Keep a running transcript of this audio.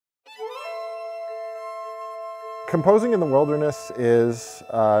Composing in the wilderness is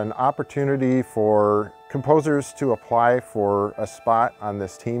an opportunity for composers to apply for a spot on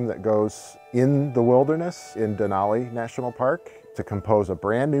this team that goes in the wilderness in Denali National Park to compose a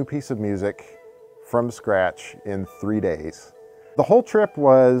brand new piece of music from scratch in 3 days. The whole trip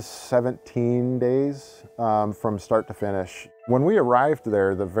was 17 days from start to finish. When we arrived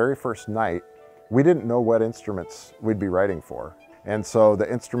there the very first night, we didn't know what instruments we'd be writing for. And so the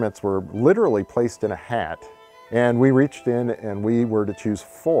instruments were literally placed in a hat, and we reached in and we were to choose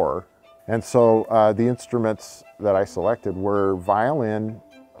 4. And so the instruments that I selected were violin,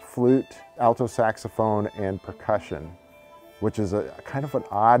 flute, alto saxophone, and percussion, which is a kind of an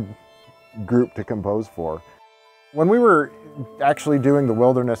odd group to compose for. When we were actually doing the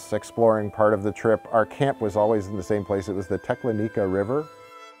wilderness exploring part of the trip, our camp was always in the same place. It was the Teklenika River.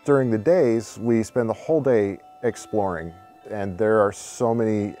 During the days, we spend the whole day exploring, and there are so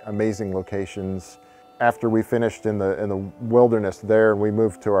many amazing locations. After we finished in the wilderness there, we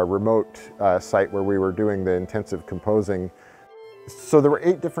moved to our remote site where we were doing the intensive composing. So there were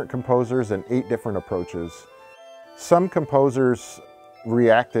 8 different composers and 8 different approaches. Some composers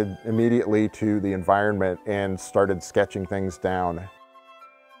reacted immediately to the environment and started sketching things down.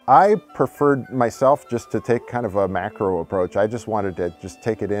 I preferred myself just to take kind of a macro approach. I just wanted to just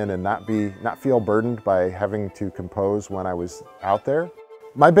take it in and not feel burdened by having to compose when I was out there.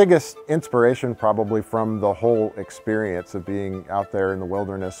 My biggest inspiration probably from the whole experience of being out there in the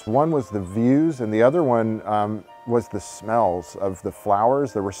wilderness, one was the views and the other one was the smells of the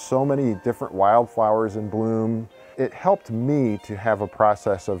flowers. There were so many different wildflowers in bloom. It helped me to have a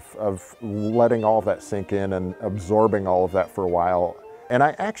process of letting all of that sink in and absorbing all of that for a while. And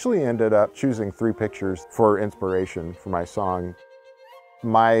I actually ended up choosing 3 pictures for inspiration for my song.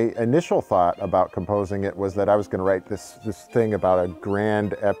 My initial thought about composing it was that I was going to write this thing about a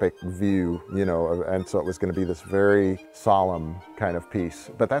grand epic view, you know, and so it was going to be this very solemn kind of piece.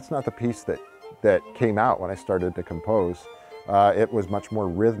 But that's not the piece that came out when I started to compose. It was much more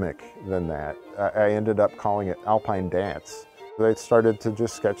rhythmic than that. I ended up calling it Alpine Dance. I started to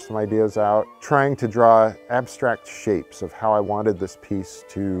just sketch some ideas out, trying to draw abstract shapes of how I wanted this piece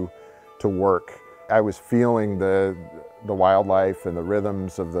to work. I was feeling the wildlife and the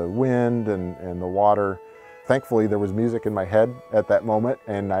rhythms of the wind and the water. Thankfully, there was music in my head at that moment,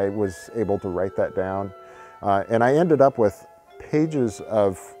 and I was able to write that down. And I ended up with pages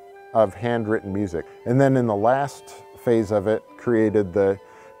of handwritten music. And then in the last phase of it, created the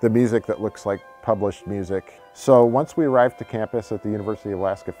music that looks like published music. So once we arrived to campus at the University of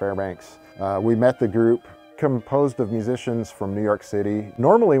Alaska Fairbanks, we met the group composed of musicians from New York City.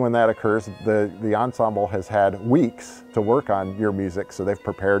 Normally when that occurs, the ensemble has had weeks to work on your music, so they've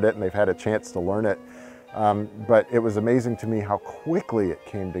prepared it and they've had a chance to learn it. But it was amazing to me how quickly it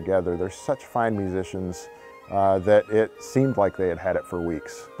came together. There's such fine musicians that it seemed like they had had it for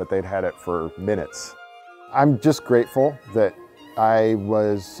weeks, but they'd had it for minutes. I'm just grateful that I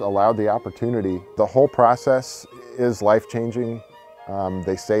was allowed the opportunity. The whole process is life-changing.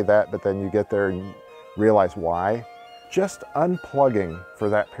 They say that, but then you get there and realize why. Just unplugging for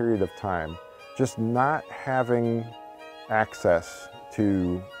that period of time, just not having access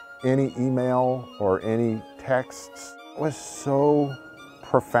to any email or any texts was so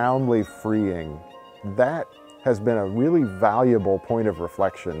profoundly freeing. That has been a really valuable point of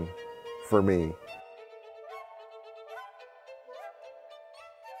reflection for me.